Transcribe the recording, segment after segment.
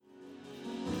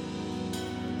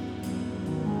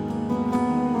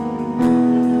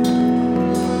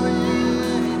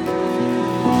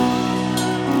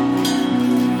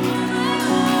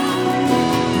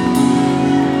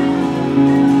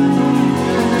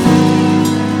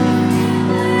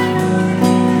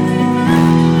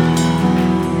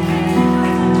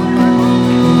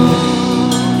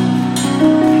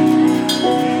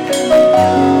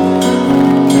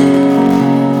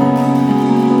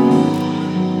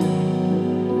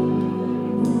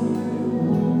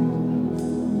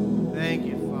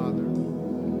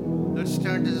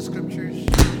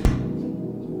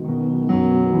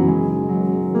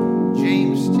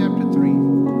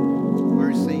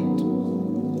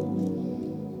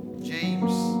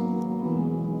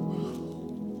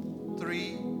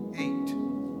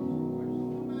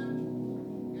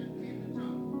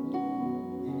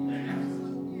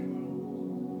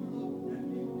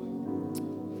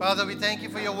Father, we thank you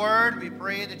for your word. We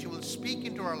pray that you will speak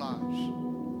into our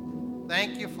lives.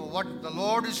 Thank you for what the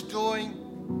Lord is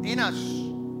doing in us,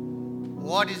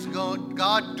 what is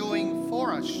God doing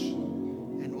for us,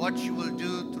 and what you will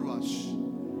do through us.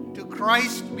 To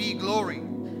Christ be glory.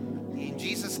 In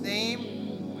Jesus'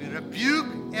 name, we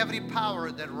rebuke every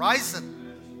power that riseth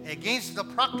against the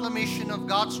proclamation of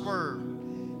God's word.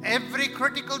 Every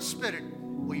critical spirit,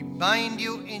 we bind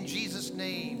you in Jesus'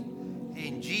 name.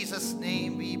 In Jesus'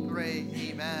 name we pray.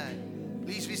 Amen.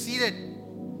 Please be seated.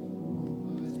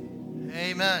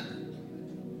 Amen.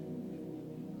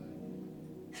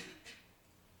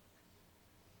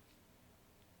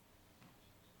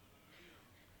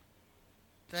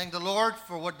 Thank the Lord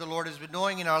for what the Lord has been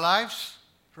doing in our lives.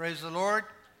 Praise the Lord.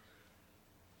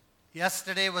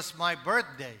 Yesterday was my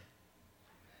birthday.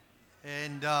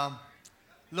 And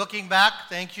looking back,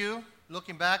 thank you.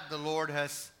 Looking back, the Lord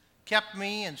has kept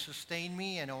me and sustained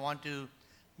me, and I want to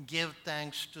give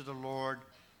thanks to the Lord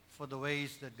for the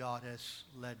ways that God has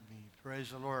led me.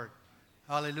 Praise the Lord.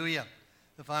 Hallelujah.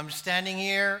 If I'm standing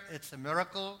here, it's a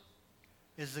miracle.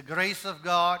 It's the grace of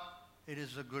God. It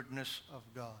is the goodness of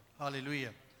God. Hallelujah.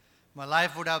 My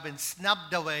life would have been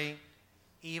snubbed away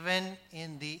even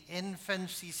in the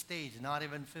infancy stage, not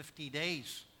even 50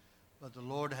 days. But the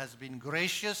Lord has been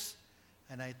gracious,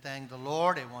 and I thank the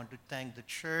Lord. I want to thank the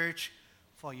church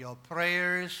for your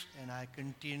prayers, and I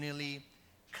continually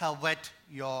covet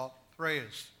your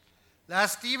prayers.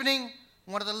 Last evening,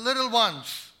 one of the little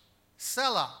ones,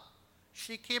 Sella,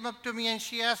 she came up to me and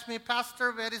she asked me,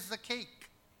 "Pastor, where is the cake?"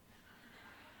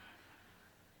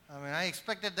 I mean, I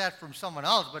expected that from someone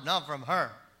else, but not from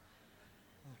her.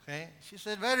 Okay? She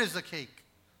said, "Where is the cake?"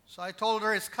 So I told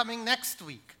her it's coming next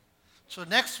week. So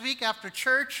next week after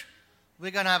church,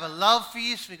 we're going to have a love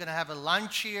feast. We're going to have a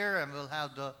lunch here, and we'll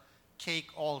have the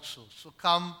cake also. So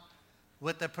come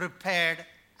with a prepared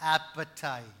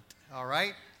appetite. All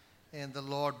right? And the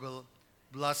Lord will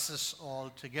bless us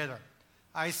all together.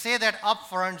 I say that up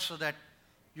front so that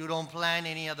you don't plan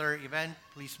any other event.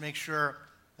 Please make sure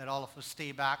that all of us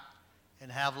stay back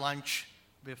and have lunch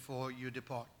before you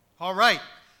depart. All right.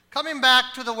 Coming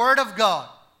back to the Word of God.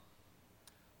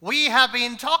 We have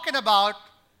been talking about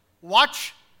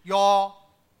watch your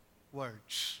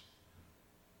words.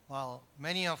 Well,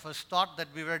 many of us thought that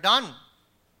we were done,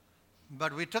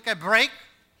 but we took a break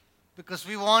because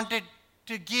we wanted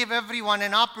to give everyone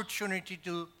an opportunity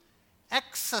to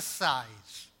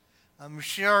exercise. I'm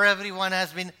sure everyone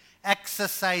has been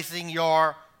exercising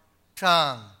your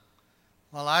tongue.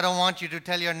 Well, I don't want you to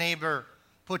tell your neighbor,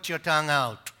 "Put your tongue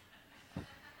out."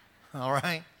 All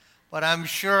right? But I'm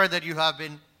sure that you have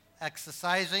been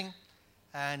exercising,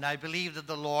 and I believe that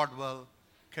the Lord will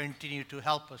continue to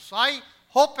help us. So I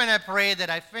hope and I pray that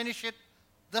I finish it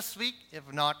this week, if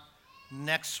not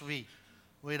next week.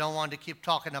 We don't want to keep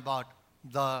talking about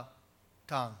the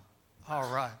tongue. All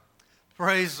right.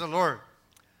 Praise the Lord.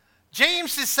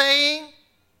 James is saying,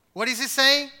 what is he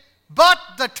saying? But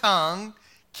the tongue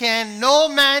can no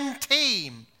man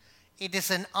tame. It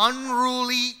is an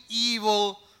unruly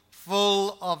evil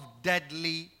full of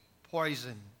deadly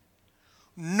poison.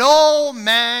 No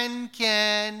man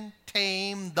can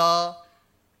tame the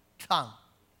tongue.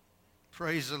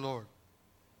 Praise the Lord.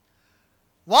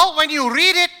 Well, when you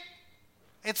read it,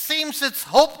 it seems it's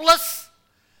hopeless,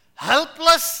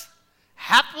 helpless,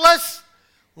 hapless,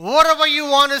 whatever you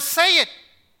want to say it.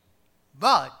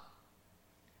 But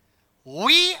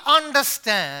we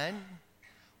understand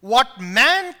what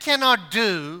man cannot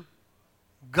do,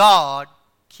 God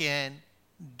can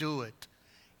do it.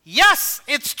 Yes,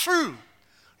 it's true.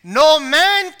 No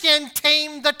man can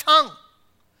tame the tongue.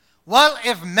 Well,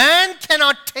 if man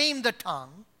cannot tame the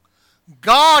tongue,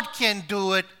 God can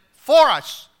do it for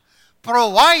us,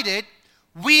 provided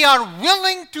we are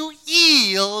willing to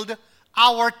yield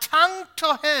our tongue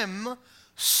to Him,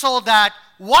 so that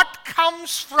what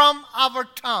comes from our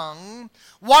tongue,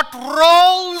 what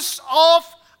rolls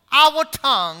off our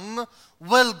tongue,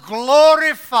 will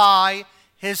glorify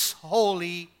His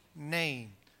holy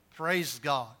name. Praise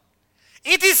God.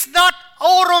 It is not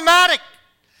automatic.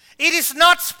 It is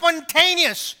not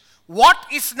spontaneous. What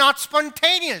is not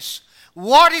spontaneous?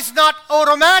 What is not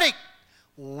automatic?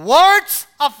 Words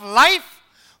of life,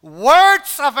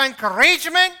 words of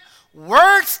encouragement,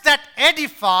 words that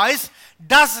edifies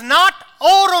does not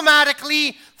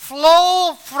automatically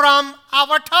flow from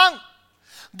our tongue.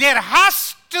 There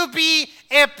has to be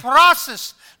a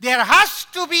process. There has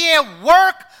to be a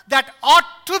work that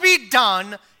ought to be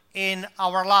done in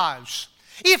our lives.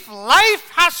 If life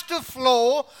has to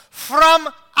flow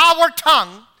from our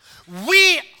tongue,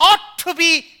 we ought to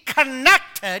be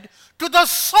connected to the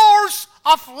source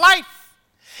of life.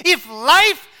 If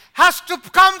life has to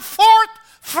come forth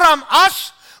from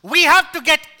us, we have to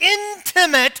get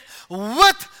intimate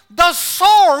with the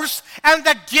source and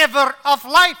the giver of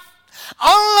life.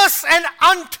 Unless and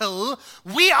until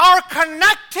we are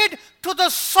connected to the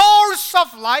source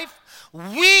of life,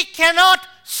 we cannot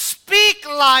speak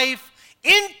life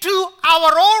into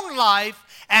our own life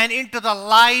and into the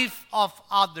life of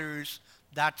others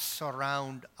that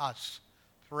surround us.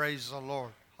 Praise the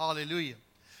Lord. Hallelujah.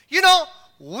 You know,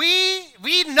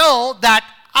 we know that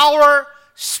our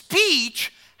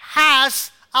speech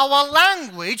has our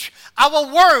language,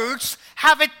 our words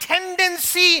have a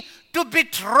tendency to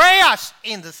betray us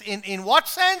in this. In what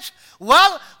sense?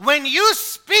 Well, when you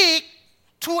speak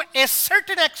to a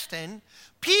certain extent,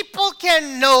 people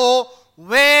can know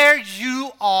where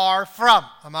you are from.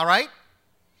 Am I right?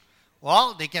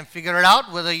 Well, they can figure it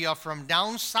out whether you're from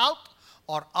down south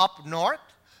or up north,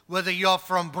 whether you're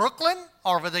from Brooklyn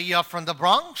or whether you're from the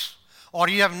Bronx, or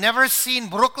you have never seen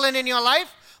Brooklyn in your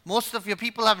life. Most of your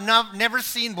people have never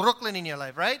seen Brooklyn in your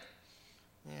life, right?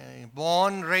 Yeah,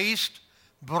 born, raised,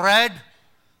 bred,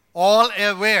 all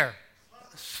where?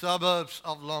 Suburbs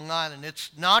of Long Island.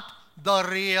 It's not the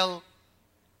real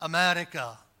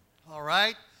America, all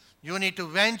right? You need to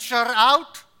venture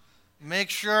out. Make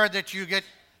sure that you get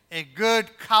a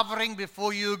good covering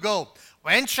before you go.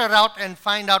 Venture out and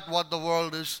find out what the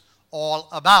world is all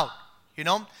about, you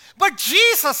know. But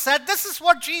Jesus said, this is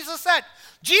what Jesus said.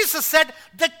 Jesus said,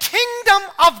 the kingdom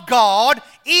of God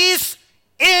is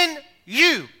in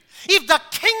you. If the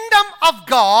kingdom of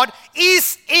God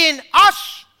is in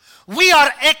us, we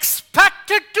are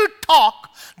expected to talk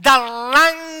the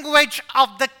language of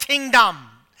the kingdom,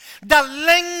 the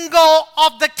lingo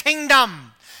of the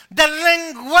kingdom. The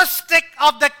linguistic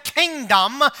of the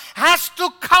kingdom has to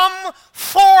come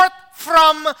forth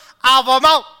from our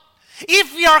mouth.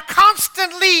 If we are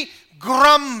constantly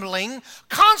grumbling,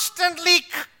 constantly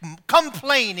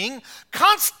complaining,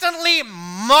 constantly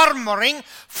murmuring,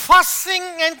 fussing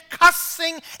and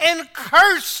cussing and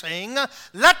cursing,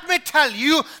 let me tell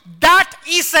you, that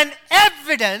is an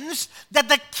evidence that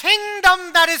the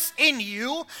kingdom that is in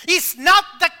you is not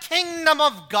the kingdom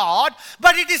of God,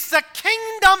 but it is the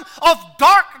kingdom of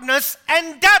darkness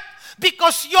and death,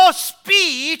 because your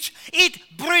speech, it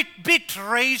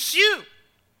betrays you.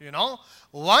 You know,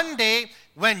 one day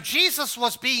when Jesus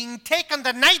was being taken,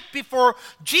 the night before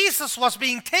Jesus was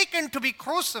being taken to be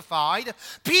crucified,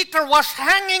 Peter was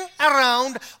hanging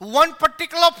around one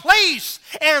particular place,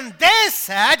 and they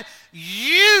said,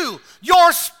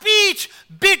 your speech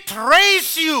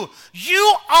betrays you.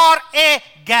 You are a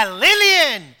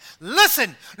Galilean.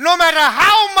 Listen, no matter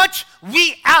how much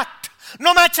we act,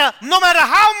 no matter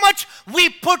how much we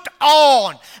put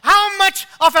on, how much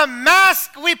of a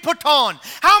mask we put on,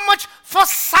 how much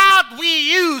facade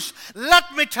we use,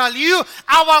 let me tell you,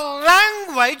 our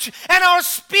language and our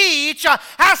speech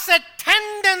has a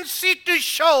tendency to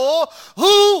show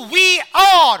who we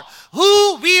are,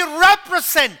 who we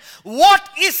represent, what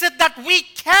is it that we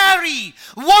carry,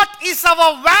 what is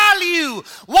our value,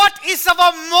 what is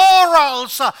our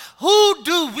morals, who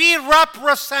do we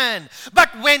represent. But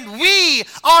when we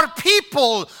are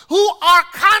people who are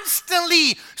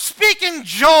constantly speaking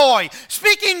joy,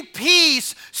 speaking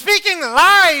peace, speaking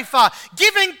life,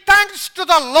 giving thanks to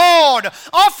the Lord,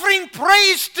 offering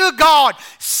praise to God,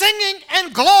 singing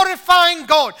and glorifying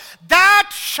God,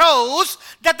 that shows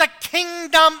that the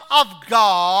kingdom of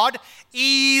God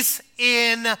is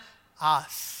in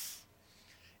us.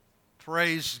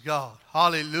 Praise God.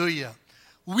 Hallelujah.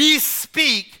 We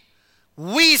speak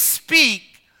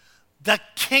the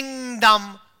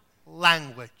kingdom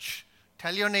language.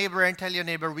 Tell your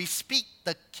neighbor, we speak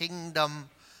the kingdom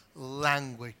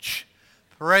language.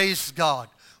 Praise God.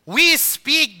 We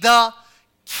speak the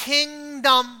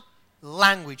kingdom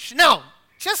language. Now,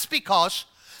 just because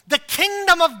the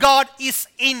kingdom of God is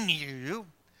in you,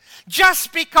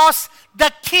 just because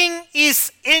the King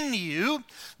is in you,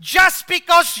 just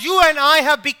because you and I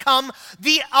have become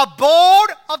the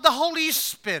abode of the Holy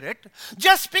Spirit,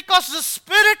 just because the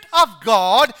Spirit of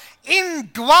God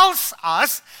indwells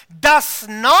us, does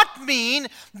not mean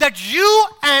that you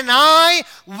and I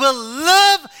will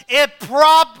live a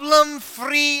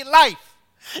problem-free life.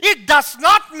 It does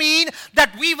not mean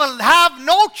that we will have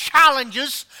no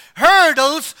challenges,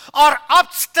 hurdles, or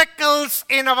obstacles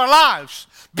in our lives.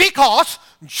 Because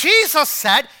Jesus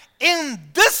said, in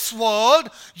this world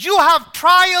you have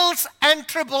trials and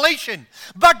tribulation,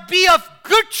 but be of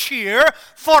good cheer,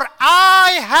 for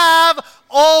I have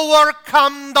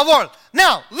overcome the world.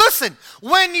 Now, listen,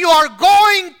 when you are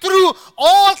going through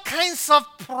all kinds of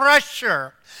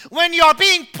pressure, when you're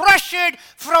being pressured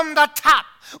from the top,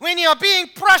 when you're being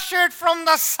pressured from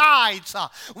the sides,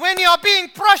 when you're being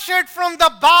pressured from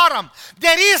the bottom,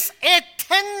 there is a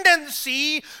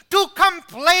tendency to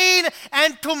complain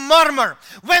and to murmur.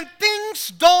 When things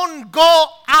don't go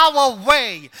our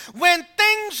way, when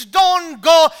things don't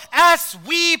go as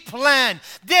we plan,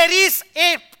 there is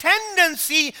a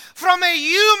tendency from a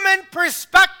human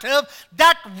perspective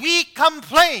that we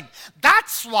complain.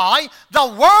 That's why the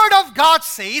Word of God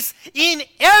says, in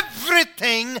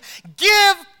everything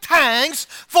give thanks,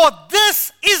 for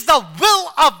this is the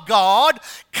will of God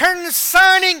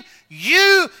concerning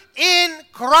you in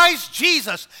Christ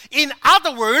Jesus. In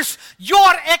other words,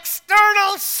 your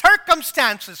external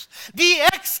circumstances, the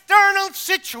external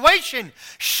situation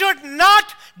should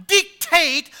not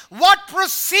dictate what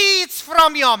proceeds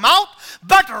from your mouth,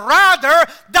 but rather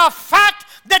the fact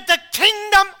that the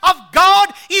kingdom of God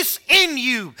is in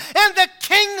you and the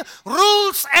King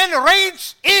rules and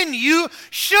reigns in you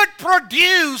should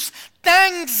produce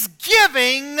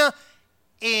thanksgiving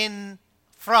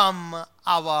from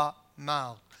our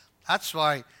mouth. That's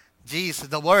why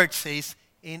the Word says,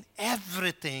 in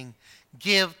everything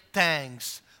give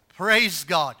thanks. Praise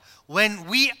God. When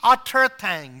we utter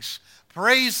thanks,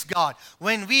 praise God,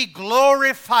 when we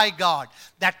glorify God,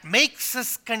 that makes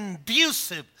us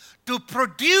conducive to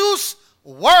produce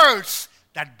words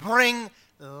that bring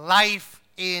life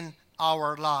in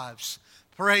our lives.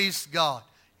 Praise God.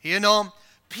 You know,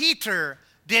 Peter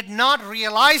did not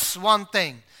realize one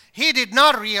thing. He did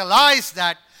not realize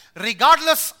that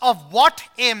regardless of what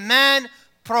a man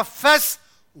profess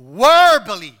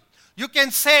verbally, you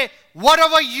can say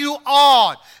whatever you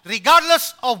are,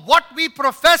 regardless of what we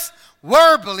profess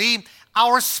verbally,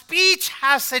 our speech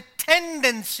has a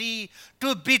tendency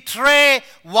to betray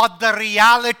what the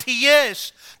reality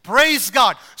is. Praise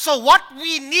God. So what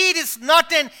we need is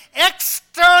not an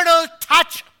external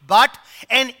touch, but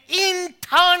an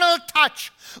internal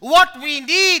touch. What we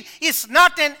need is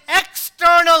not an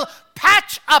external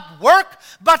patch-up work,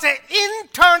 but an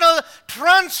internal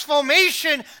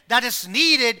transformation that is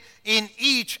needed in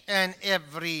each and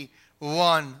every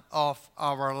one of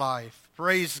our life.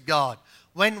 Praise God.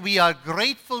 When we are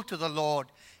grateful to the Lord,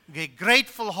 a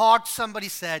grateful heart, somebody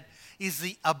said, is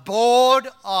the abode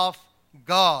of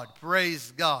God.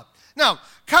 Praise God. Now,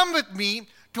 come with me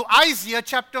to Isaiah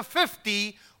chapter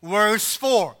 50, verse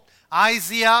 4.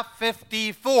 Isaiah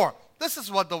 54. This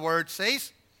is what the Word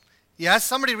says. Yes,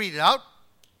 somebody read it out.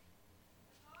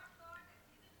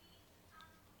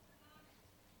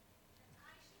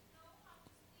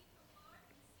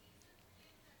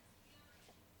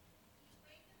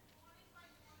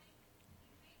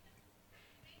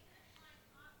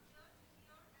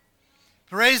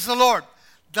 Praise the Lord.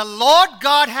 The Lord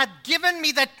God had given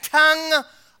me the tongue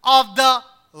of the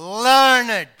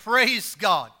learned. Praise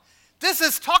God. This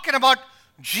is talking about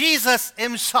Jesus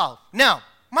himself. Now,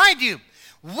 mind you,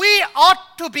 we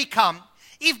ought to become,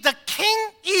 if the King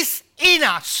is in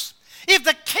us, if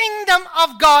the kingdom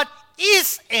of God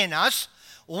is in us,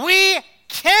 we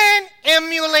can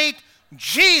emulate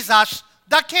Jesus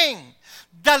the King.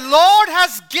 The Lord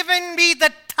has given me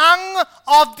the tongue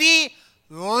of the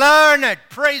learned.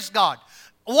 Praise God.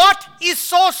 What is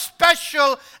so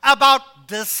special about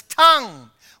this tongue?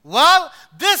 Well,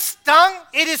 this tongue,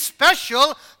 it is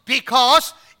special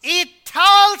because it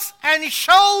tells and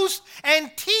shows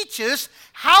and teaches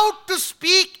how to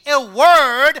speak a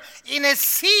word in a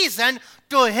season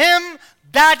to him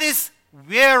that is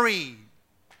weary.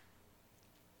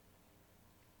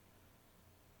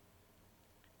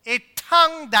 A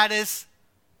tongue that is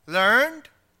learned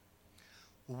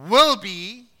will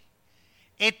be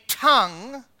a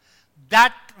tongue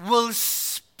that will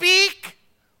speak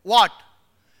what?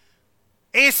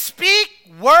 Speak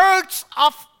words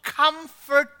of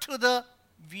comfort to the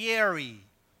weary.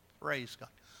 Praise God.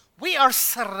 We are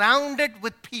surrounded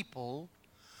with people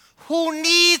who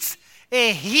needs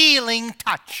a healing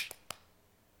touch.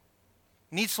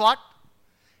 Needs what?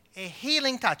 A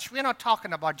healing touch. We're not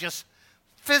talking about just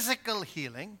physical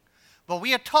healing, but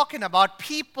we are talking about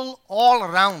people all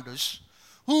around us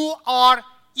who are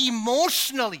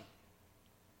emotionally,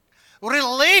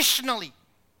 relationally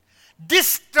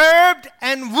disturbed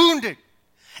and wounded.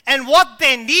 And what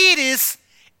they need is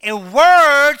a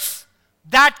words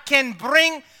that can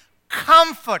bring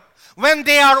comfort when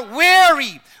they are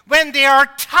weary, when they are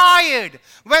tired,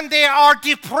 when they are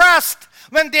depressed,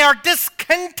 when they are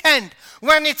discontent,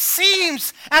 when it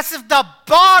seems as if the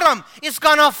bottom is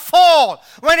going to fall,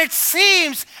 when it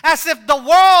seems as if the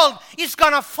world is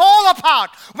going to fall apart,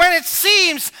 when it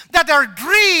seems that their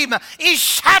dream is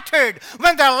shattered,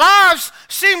 when their lives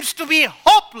seems to be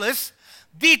hopeless,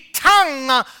 The tongue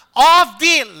of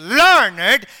the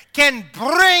learned can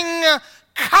bring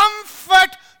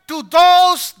comfort to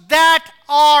those that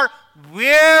are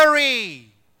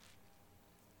weary.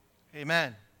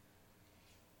 Amen.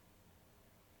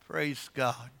 Praise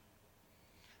God.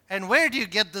 And where do you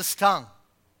get this tongue?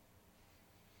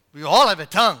 We all have a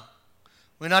tongue.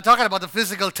 We're not talking about the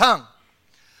physical tongue.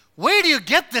 Where do you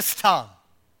get this tongue?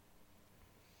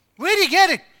 Where do you get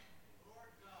it?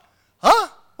 Huh?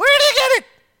 Where do you get it?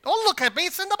 Don't look at me.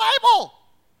 It's in the Bible.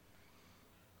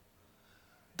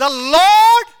 The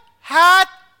Lord hath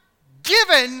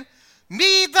given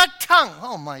me the tongue.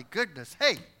 Oh my goodness.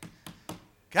 Hey,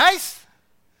 guys.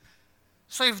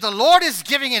 So if the Lord is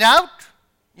giving it out,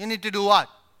 you need to do what?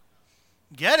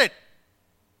 Get it.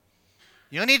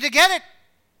 You need to get it.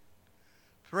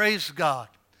 Praise God.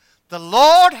 The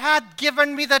Lord hath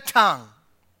given me the tongue.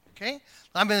 Okay?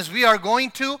 That means we are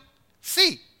going to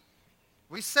see.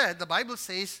 We said, the Bible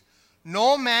says,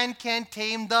 no man can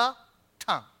tame the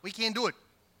tongue. We can't do it.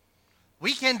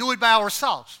 We can't do it by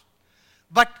ourselves.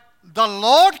 But the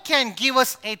Lord can give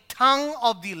us a tongue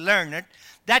of the learned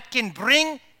that can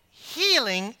bring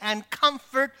healing and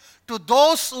comfort to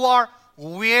those who are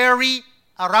weary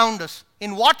around us.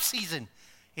 In what season?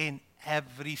 In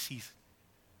every season.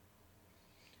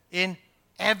 In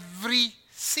every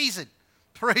season.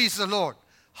 Praise the Lord.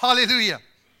 Hallelujah.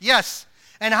 Yes.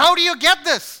 And how do you get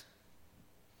this?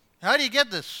 How do you get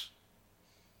this?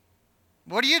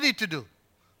 What do you need to do?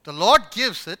 The Lord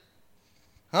gives it.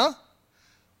 Huh?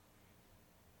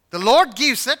 The Lord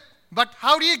gives it, but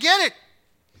how do you get it?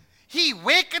 He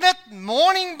wakeneth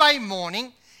morning by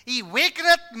morning. He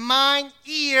wakeneth mine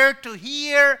ear to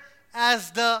hear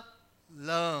as the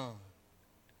learned.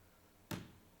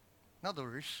 In other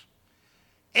words,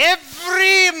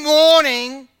 every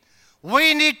morning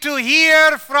we need to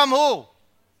hear from who?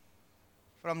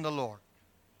 From the Lord.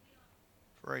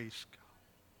 Praise God.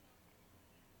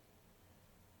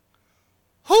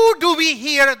 Who do we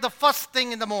hear the first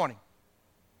thing in the morning?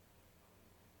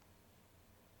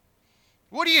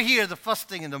 What do you hear the first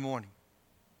thing in the morning?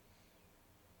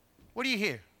 What do you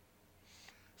hear?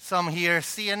 Some hear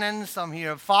CNN, some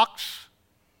hear Fox.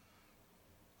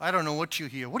 I don't know what you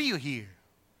hear. What do you hear?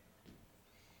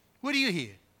 What do you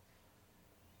hear?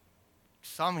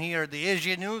 Some hear the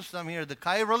Asian news, some hear the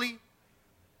Kairali.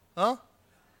 Huh?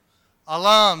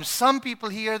 Alarm. Some people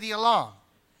hear the alarm.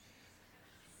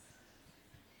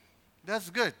 That's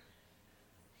good.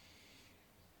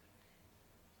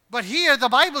 But here the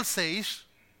Bible says,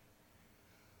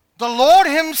 the Lord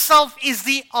himself is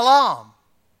the alarm.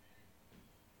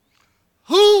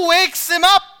 Who wakes him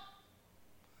up?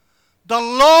 The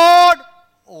Lord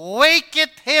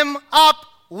waketh him up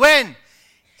when?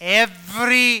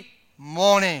 Every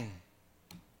morning.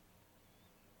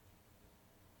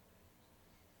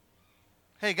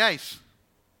 Hey guys,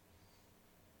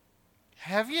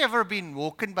 have you ever been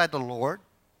woken by the Lord?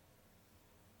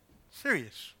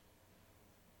 Serious.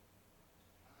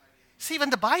 See,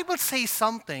 when the Bible says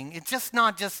something, it's just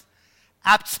not just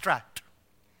abstract.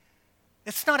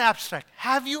 It's not abstract.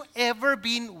 Have you ever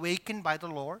been wakened by the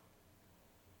Lord?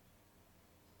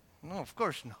 No, of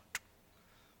course not.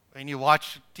 When you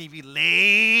watch TV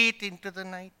late into the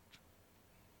night.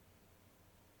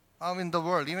 How in the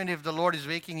world? Even if the Lord is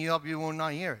waking you up, you will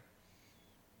not hear it.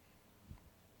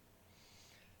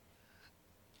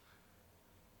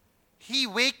 He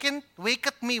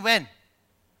waketh me when?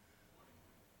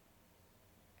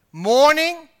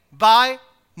 Morning by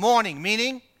morning,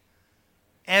 meaning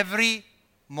every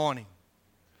morning.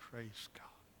 Praise God.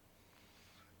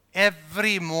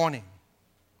 Every morning.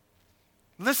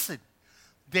 Listen,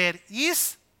 there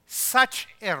is such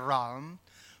a realm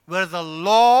where the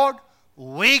Lord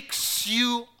wakes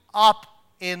you up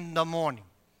in the morning.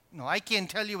 No, I can't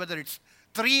tell you whether it's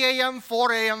 3 a.m.,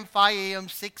 4 a.m., 5 a.m.,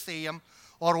 6 a.m.,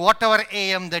 or whatever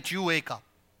a.m. that you wake up.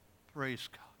 Praise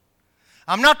God.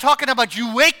 I'm not talking about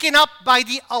you waking up by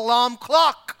the alarm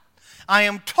clock. I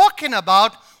am talking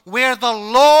about where the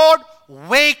Lord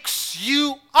wakes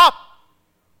you up.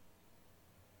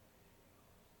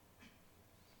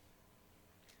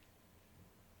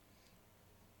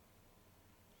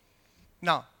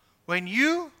 Now, when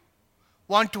you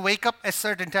want to wake up a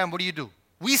certain time, what do?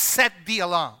 We set the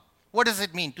alarm. What does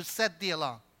it mean to set the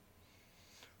alarm?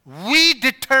 We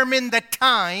determine the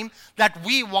time that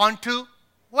we want to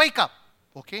wake up.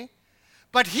 Okay?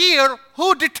 But here,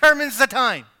 who determines the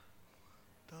time?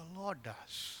 The Lord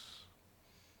does.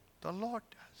 The Lord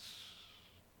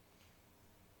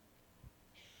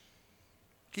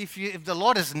does. If the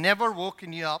Lord has never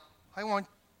woken you up, I want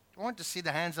to see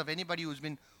the hands of anybody who's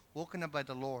been woken up by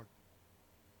the Lord.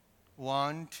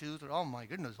 1, 2, 3. Oh my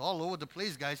goodness, all over the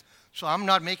place, guys. So I'm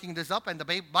not making this up, and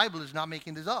the Bible is not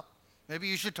making this up. Maybe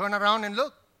you should turn around and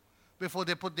look before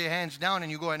they put their hands down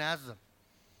and you go and ask them.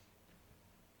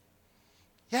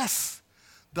 Yes,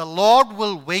 the Lord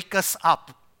will wake us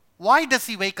up. Why does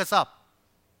He wake us up?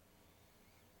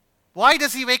 Why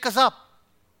does He wake us up?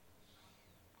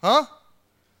 Huh?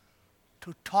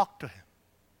 To talk to Him.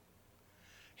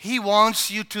 He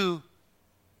wants you to,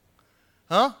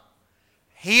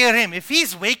 hear Him. If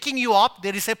He's waking you up,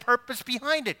 there is a purpose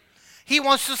behind it. He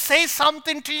wants to say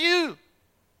something to you.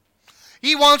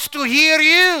 He wants to hear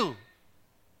you.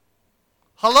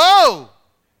 Hello?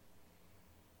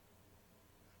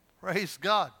 Praise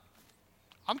God.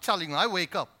 I'm telling you, I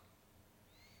wake up.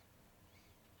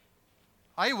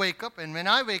 I wake up, and when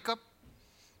I wake up,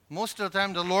 most of the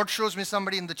time the Lord shows me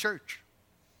somebody in the church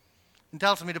and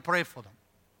tells me to pray for them.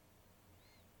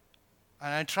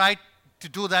 And I try to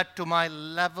do that to my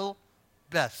level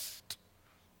best.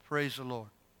 Praise the Lord.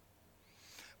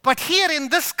 But here in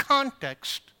this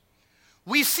context,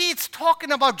 we see it's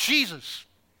talking about Jesus.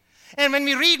 And when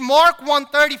we read Mark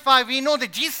 1:35, we know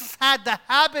that Jesus had the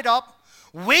habit of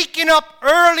waking up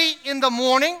early in the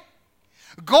morning,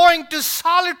 going to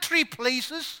solitary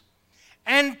places,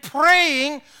 and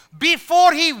praying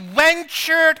before He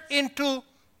ventured into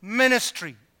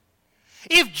ministry.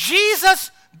 If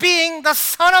Jesus being the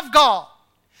Son of God,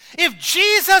 if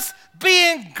Jesus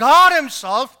being God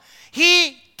Himself,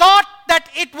 He thought that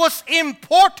it was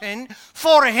important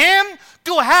for Him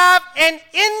to have an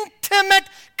intimate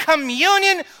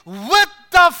communion with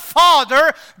the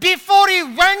Father before He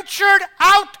ventured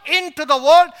out into the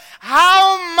world.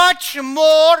 How much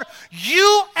more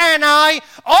you and I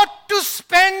ought to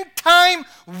spend time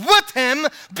with Him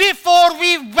before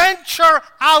we venture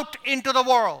out into the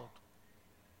world.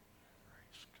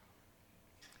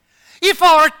 If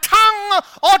our tongue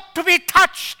ought to be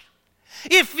touched,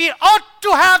 if we ought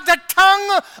to have the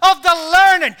tongue of the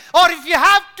learned, or if you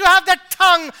have to have the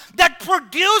tongue that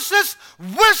produces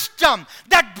wisdom,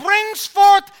 that brings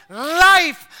forth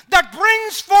life, that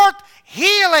brings forth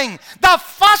healing, the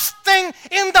first thing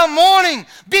in the morning,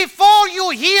 before you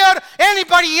hear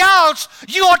anybody else,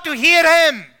 you ought to hear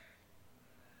Him.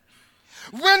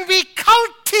 When we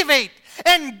cultivate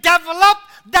and develop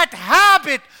that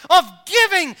habit of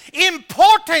giving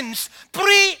importance,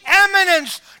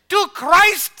 preeminence to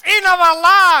Christ in our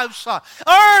lives,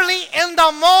 early in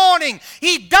the morning,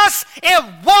 He does a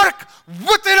work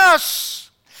within us.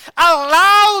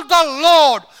 Allow the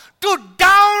Lord to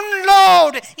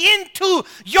download into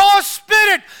your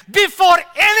spirit before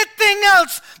anything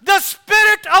else the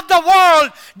spirit of the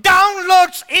world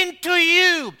downloads into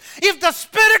you. If the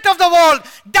spirit of the world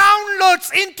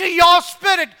downloads into your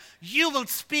spirit, you will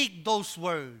speak those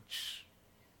words.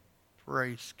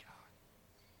 Praise God.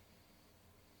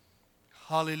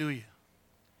 Hallelujah.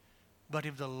 But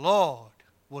if the Lord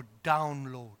would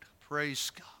download,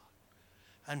 praise God.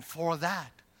 And for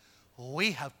that,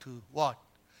 we have to what?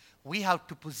 We have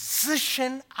to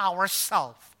position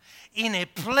ourselves in a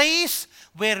place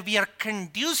where we are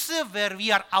conducive, where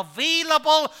we are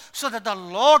available, so that the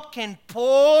Lord can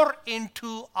pour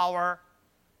into our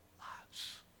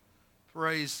lives.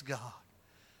 Praise God.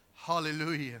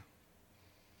 Hallelujah.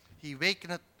 He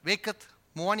waketh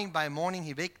morning by morning,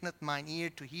 He wakeneth mine ear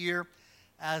to hear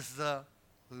as the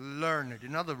learned.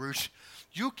 In other words,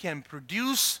 you can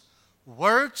produce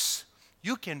words,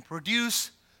 you can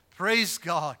produce, praise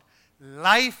God,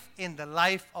 life in the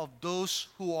life of those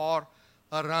who are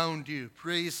around you.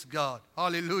 Praise God.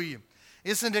 Hallelujah.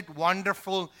 Isn't it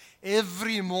wonderful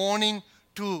every morning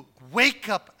to wake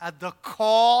up at the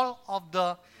call of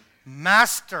the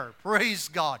Master? Praise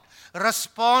God.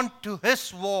 Respond to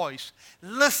His voice.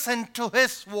 Listen to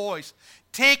His voice.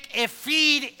 Take a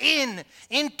feed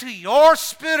into your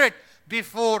spirit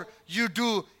before you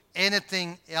do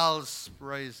anything else.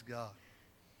 Praise God.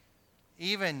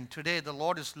 Even today, the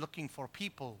Lord is looking for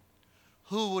people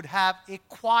who would have a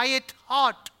quiet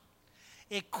heart,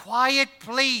 a quiet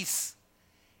place,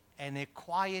 and a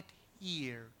quiet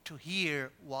ear to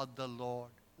hear what the Lord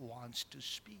wants to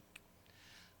speak.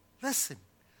 Listen,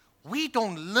 we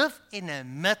don't live in a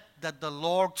myth that the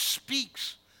Lord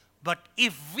speaks, but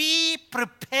if we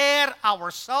prepare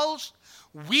ourselves,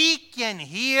 we can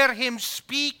hear Him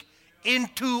speak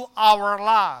into our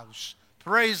lives.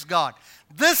 Praise God.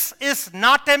 This is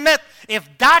not a myth. If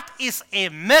that is a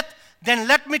myth, then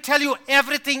let me tell you,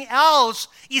 everything else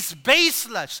is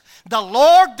baseless. The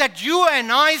Lord that you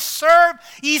and I serve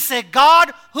is a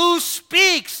God who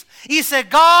speaks. He's a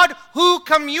God who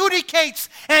communicates.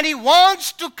 and He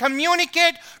wants to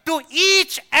communicate to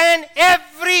each and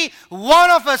every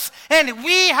one of us. And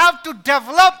we have to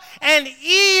develop an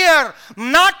ear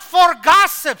not for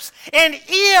gossips, an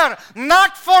ear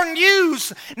not for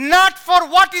news, not for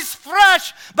what is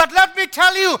fresh, but let me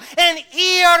tell you, an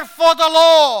ear for the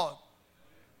Lord.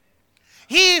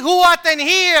 He who hath an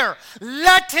ear,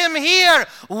 let him hear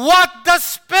what the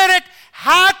Spirit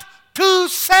hath to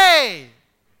say.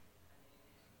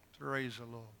 Praise the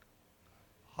Lord.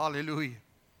 Hallelujah.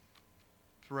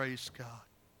 Praise God.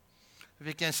 If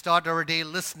we can start our day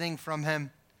listening from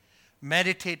Him,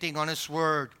 meditating on His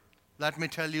Word, let me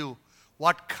tell you,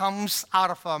 what comes out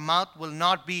of our mouth will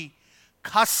not be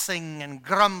cussing and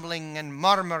grumbling and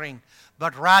murmuring,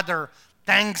 but rather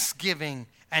thanksgiving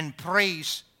and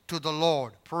praise to the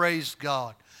Lord. Praise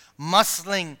God.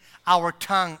 Muscling our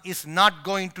tongue is not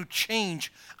going to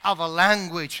change our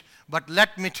language. But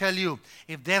let me tell you,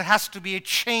 if there has to be a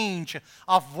change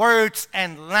of words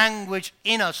and language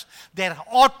in us, there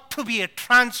ought to be a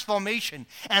transformation.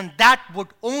 And that would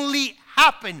only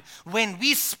happen when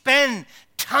we spend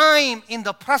time in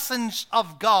the presence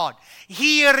of God,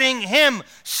 hearing Him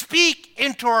speak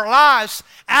into our lives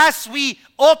as we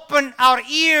open our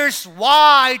ears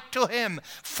wide to Him,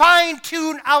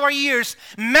 fine-tune our ears,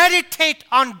 meditate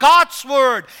on God's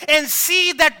Word, and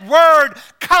see that Word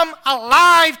come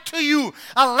alive to you.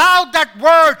 Allow that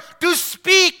Word to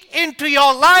speak into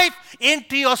your life,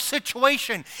 into your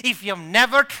situation. If you've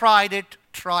never tried it,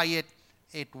 try it.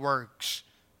 It works.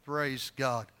 Praise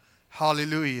God.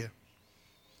 Hallelujah.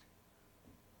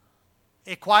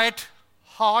 A quiet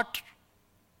heart.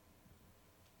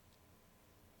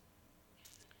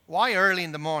 Why early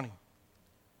in the morning?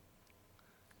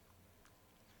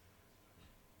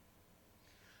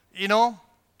 You know,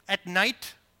 at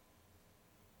night,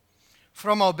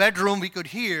 from our bedroom, we could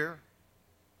hear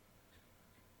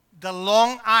the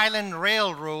Long Island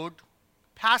Railroad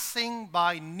passing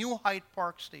by New Hyde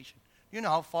Park Station. You know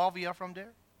how far we are from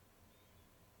there?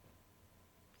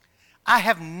 I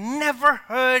have never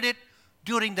heard it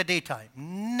during the daytime.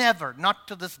 Never, not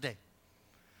to this day.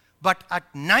 But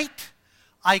at night,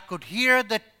 I could hear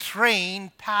the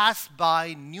train pass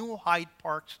by New Hyde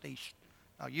Park Station.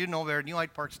 Now, you know where New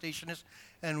Hyde Park Station is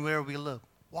and where we live.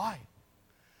 Why?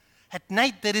 At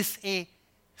night, there is a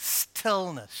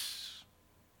stillness.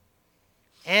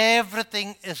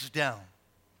 Everything is down.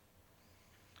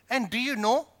 And do you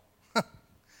know,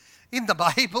 in the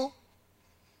Bible,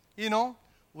 you know,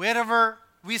 wherever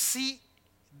we see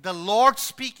the Lord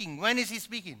speaking, when is He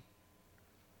speaking?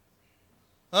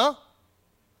 Huh?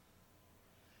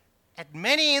 At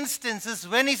many instances,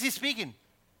 when is He speaking?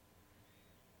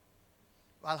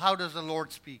 Well, how does the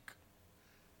Lord speak?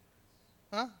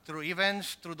 Huh? Through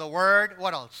events, through the Word,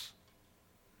 what else?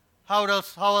 How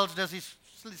else does He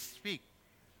speak?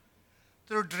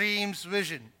 Through dreams,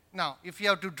 vision. Now, if you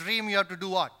have to dream, you have to do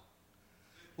what?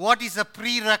 What is a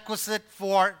prerequisite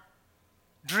for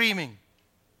dreaming?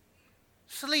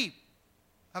 Sleep.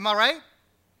 Am I right?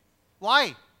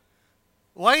 Why?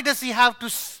 Why does He have to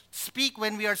speak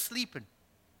when we are sleeping?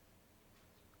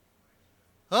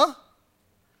 Huh?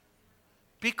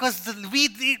 Because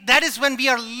that is when we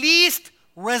are least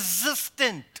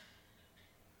resistant.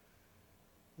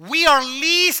 We are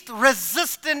least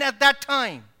resistant at that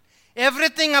time.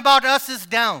 Everything about us is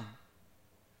down.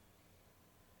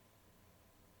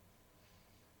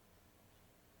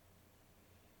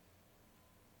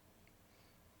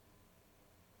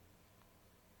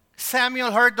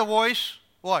 Samuel heard the voice.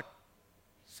 What?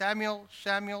 Samuel,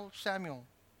 Samuel, Samuel.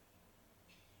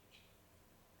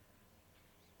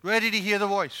 Where did he hear the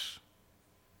voice?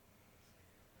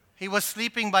 He was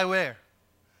sleeping by where?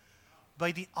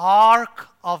 By the Ark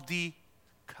of the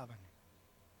Covenant.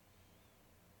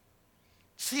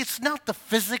 See, it's not the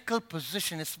physical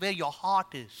position, it's where your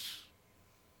heart is.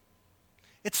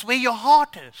 It's where your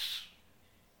heart is.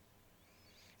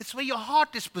 It's where your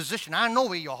heart is positioned. I know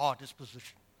where your heart is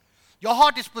positioned. Your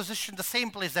heart is positioned the same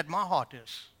place that my heart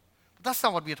is. But that's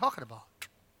not what we're talking about.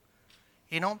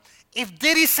 You know, if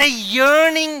there is a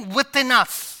yearning within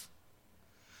us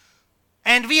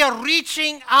and we are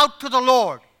reaching out to the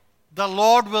Lord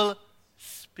will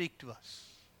speak to us.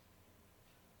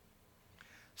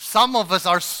 Some of us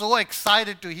are so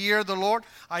excited to hear the Lord.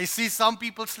 I see some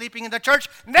people sleeping in the church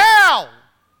now.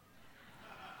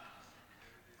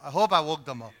 I hope I woke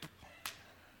them up.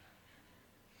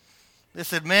 They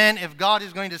said, man, if God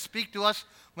is going to speak to us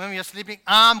when we are sleeping,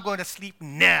 I'm going to sleep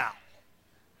now.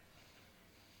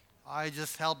 I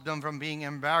just helped them from being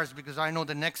embarrassed because I know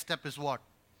the next step is what?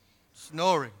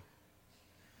 Snoring.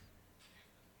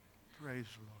 Praise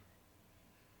the Lord.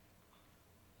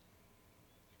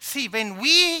 See, when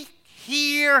we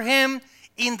hear him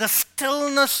in the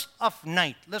stillness of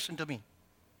night, listen to me.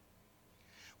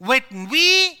 When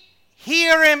we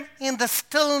hear him in the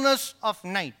stillness of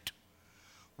night,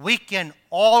 we can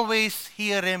always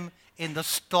hear him in the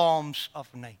storms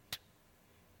of night.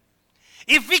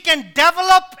 If we can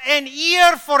develop an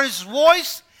ear for his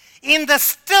voice in the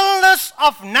stillness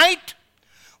of night,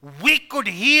 we could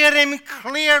hear him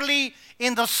clearly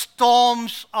in the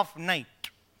storms of night.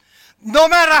 No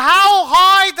matter how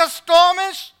high the storm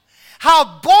is,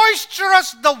 how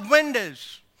boisterous the wind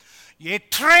is, a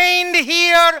trained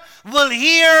ear will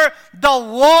hear the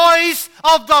voice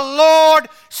of the Lord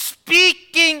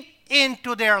speaking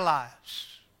into their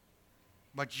lives.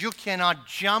 But you cannot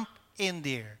jump in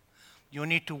there. You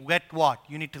need to get what?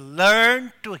 You need to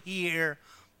learn to hear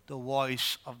the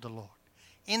voice of the Lord.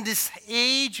 In this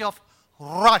age of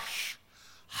rush,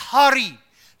 hurry,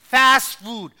 fast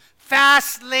food,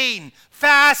 fast lane,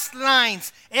 fast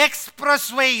lines,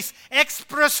 expressways,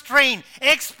 express train,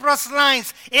 express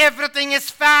lines, everything is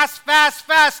fast, fast,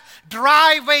 fast,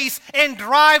 driveways and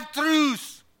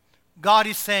drive-thrus. God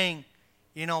is saying,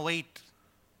 wait.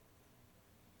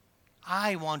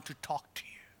 I want to talk to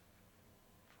you.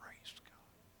 Praise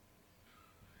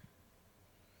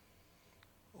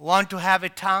God. Want to have a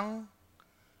tongue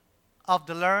of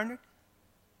the learned?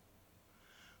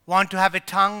 Want to have a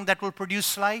tongue that will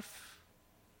produce life?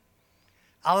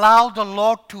 Allow the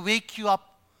Lord to wake you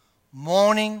up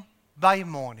morning by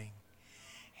morning.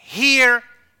 Hear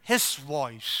his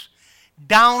voice.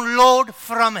 Download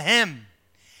from him.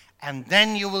 And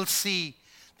then you will see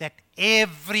that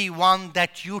everyone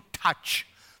that you touch,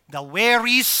 the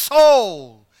very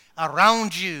soul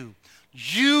around you,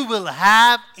 you will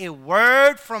have a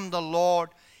word from the Lord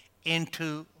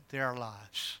into their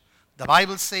lives. The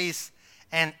Bible says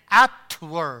an apt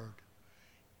word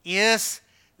is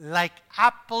like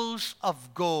apples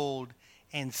of gold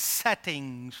and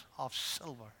settings of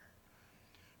silver.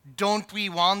 Don't we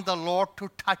want the Lord to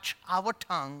touch our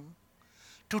tongue,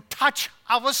 to touch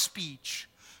our speech,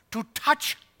 to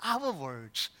touch our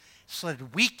words, so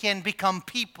that we can become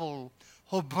people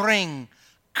who bring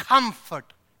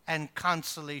comfort and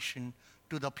consolation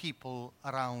to the people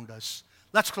around us?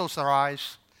 Let's close our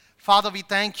eyes. Father, we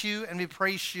thank you and we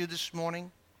praise you this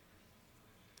morning.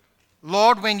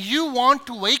 Lord, when you want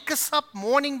to wake us up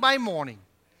morning by morning,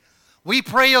 we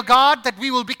pray, O God, that we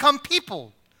will become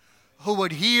people who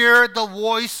would hear the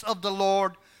voice of the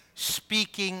Lord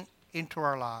speaking into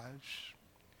our lives.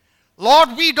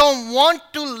 Lord, we don't want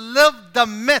to live the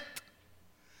myth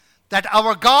that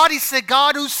our God is a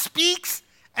God who speaks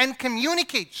and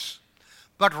communicates.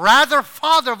 But rather,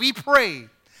 Father, we pray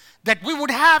that we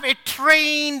would have a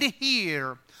trained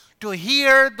ear to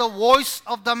hear the voice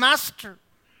of the Master.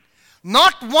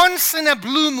 Not once in a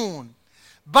blue moon,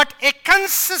 but a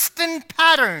consistent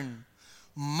pattern,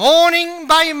 morning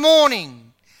by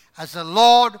morning, as the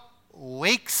Lord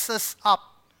wakes us up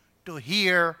to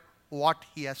hear what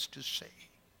he has to say.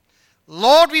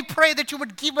 Lord, we pray that you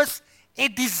would give us a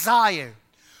desire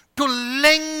to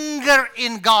linger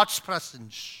in God's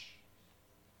presence,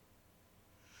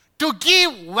 to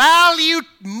give value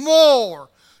more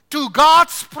to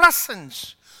God's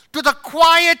presence, to the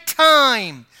quiet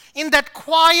time, in that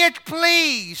quiet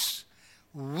place,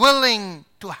 willing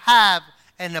to have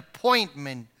an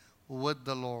appointment with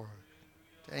the Lord.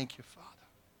 Thank you, Father.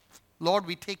 Lord,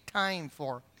 we take time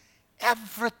for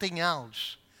everything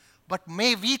else, but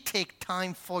may we take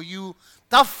time for you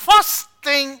the first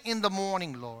thing in the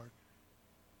morning, Lord.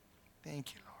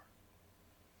 Thank you,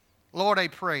 Lord. Lord, I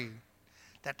pray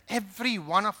that every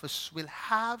one of us will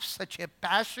have such a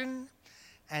passion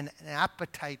and an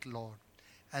appetite, Lord,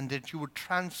 and that you would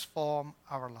transform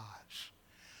our lives.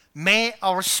 May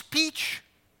our speech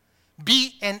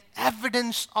be an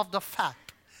evidence of the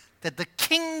fact that the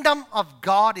kingdom of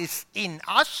God is in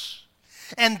us,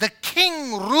 and the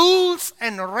King rules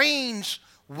and reigns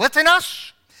within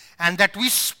us, and that we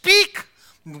speak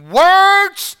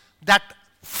words that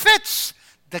fits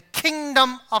the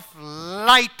kingdom of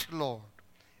light, Lord,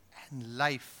 and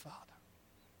life, Father.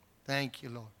 Thank you,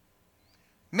 Lord.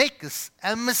 Make us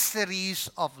emissaries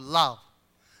of love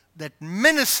that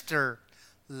minister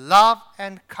love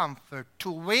and comfort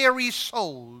to weary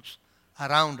souls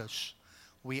around us.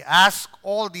 We ask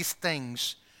all these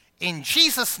things in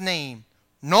Jesus' name,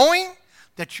 knowing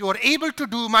that you are able to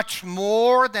do much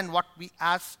more than what we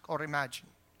ask or imagine.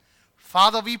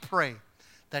 Father, we pray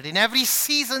that in every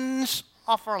seasons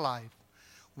of our life,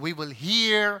 we will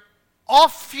hear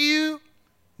of you,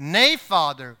 nay,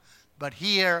 Father, but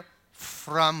hear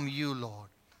from you, Lord.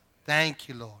 Thank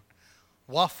you, Lord.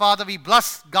 Well, Father, we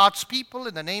bless God's people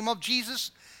in the name of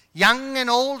Jesus. young and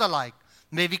old alike.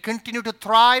 May we continue to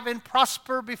thrive and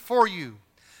prosper before you.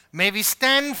 May we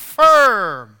stand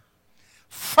firm,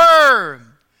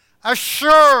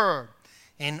 assured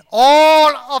in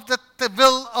all of the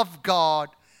will of God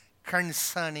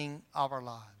concerning our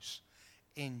lives.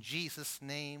 In Jesus'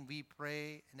 name we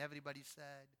pray, and everybody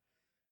said,